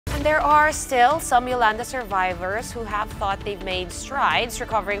There are still some Yolanda survivors who have thought they've made strides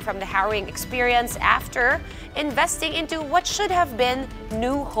recovering from the harrowing experience after investing into what should have been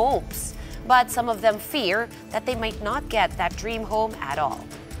new homes. But some of them fear that they might not get that dream home at all.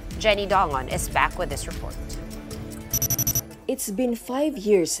 Jenny Dongon is back with this report. It's been 5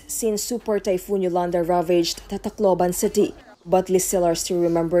 years since Super Typhoon Yolanda ravaged Tacloban City, but Lisela still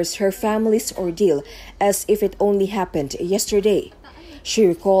remembers her family's ordeal as if it only happened yesterday. She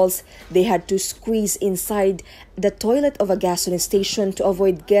recalls they had to squeeze inside the toilet of a gasoline station to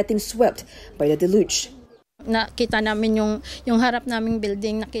avoid getting swept by the deluge. Nakita namin yung harap naming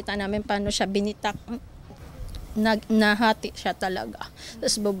building, nakita namin paano siya binitak. Nahati siya talaga,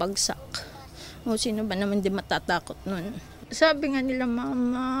 tapos bubagsak. O sino ba naman di matatakot nun? Sabi nga nila,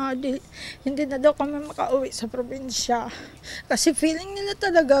 Mama, hindi na daw kami makauwi sa probinsya. Kasi feeling nila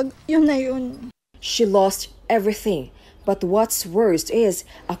talaga yun na yun. She lost everything. But what's worst is,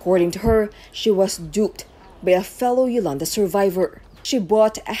 according to her, she was duped by a fellow Yolanda survivor. She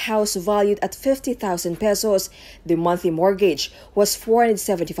bought a house valued at 50,000 pesos. The monthly mortgage was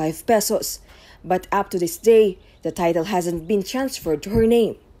 475 pesos. But up to this day, the title hasn't been transferred to her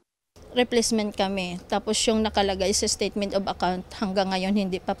name. Replacement kami. Tapos yung nakalagay sa statement of account, hanggang ngayon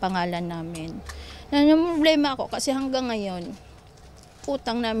hindi pa pangalan namin. Yung problema ako kasi hanggang ngayon,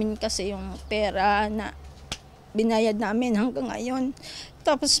 utang namin kasi yung pera na binayad namin hanggang ngayon.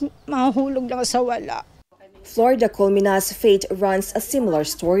 Tapos mahuhulog lang sa wala. Florida Colmina's fate runs a similar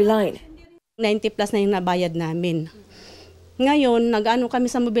storyline. 90 plus na yung nabayad namin. Ngayon, nag-ano kami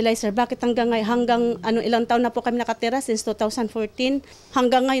sa mobilizer. Bakit hanggang ilang taon na po kami nakatira since 2014.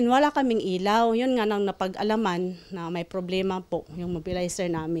 Hanggang ngayon, wala kaming ilaw. Yun nga nang napag-alaman na may problema po yung mobilizer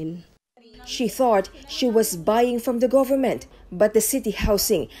namin. She thought she was buying from the government, but the city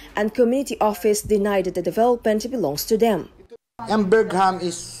housing and community office denied that the development belongs to them. Bergham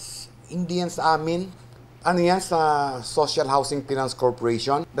is hindi yan sa amin. Ano yan sa Social Housing Finance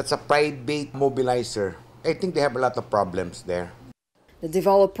Corporation? That's a private mobilizer. I think they have a lot of problems there. The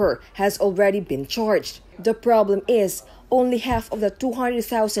developer has already been charged. The problem is only half of the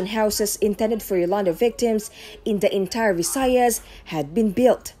 200,000 houses intended for Yolanda victims in the entire Visayas had been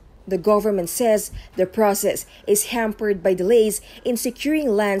built. The government says the process is hampered by delays in securing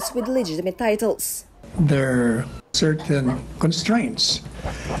lands with legitimate titles. There are certain constraints,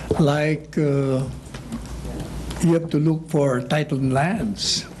 like you have to look for titled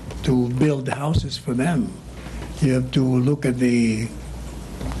lands to build houses for them. You have to look at the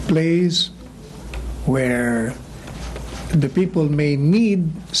place where the people may need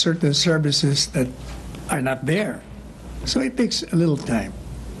certain services that are not there. So it takes a little time.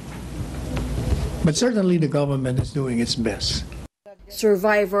 But certainly the government is doing its best.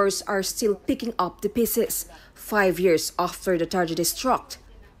 Survivors are still picking up the pieces 5 years after the tragedy struck.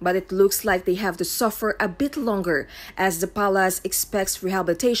 But it looks like they have to suffer a bit longer as the palace expects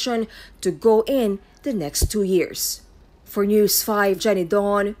rehabilitation to go in the next 2 years. For News 5, Jenny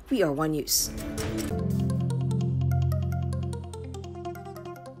Dawn, We Are One News.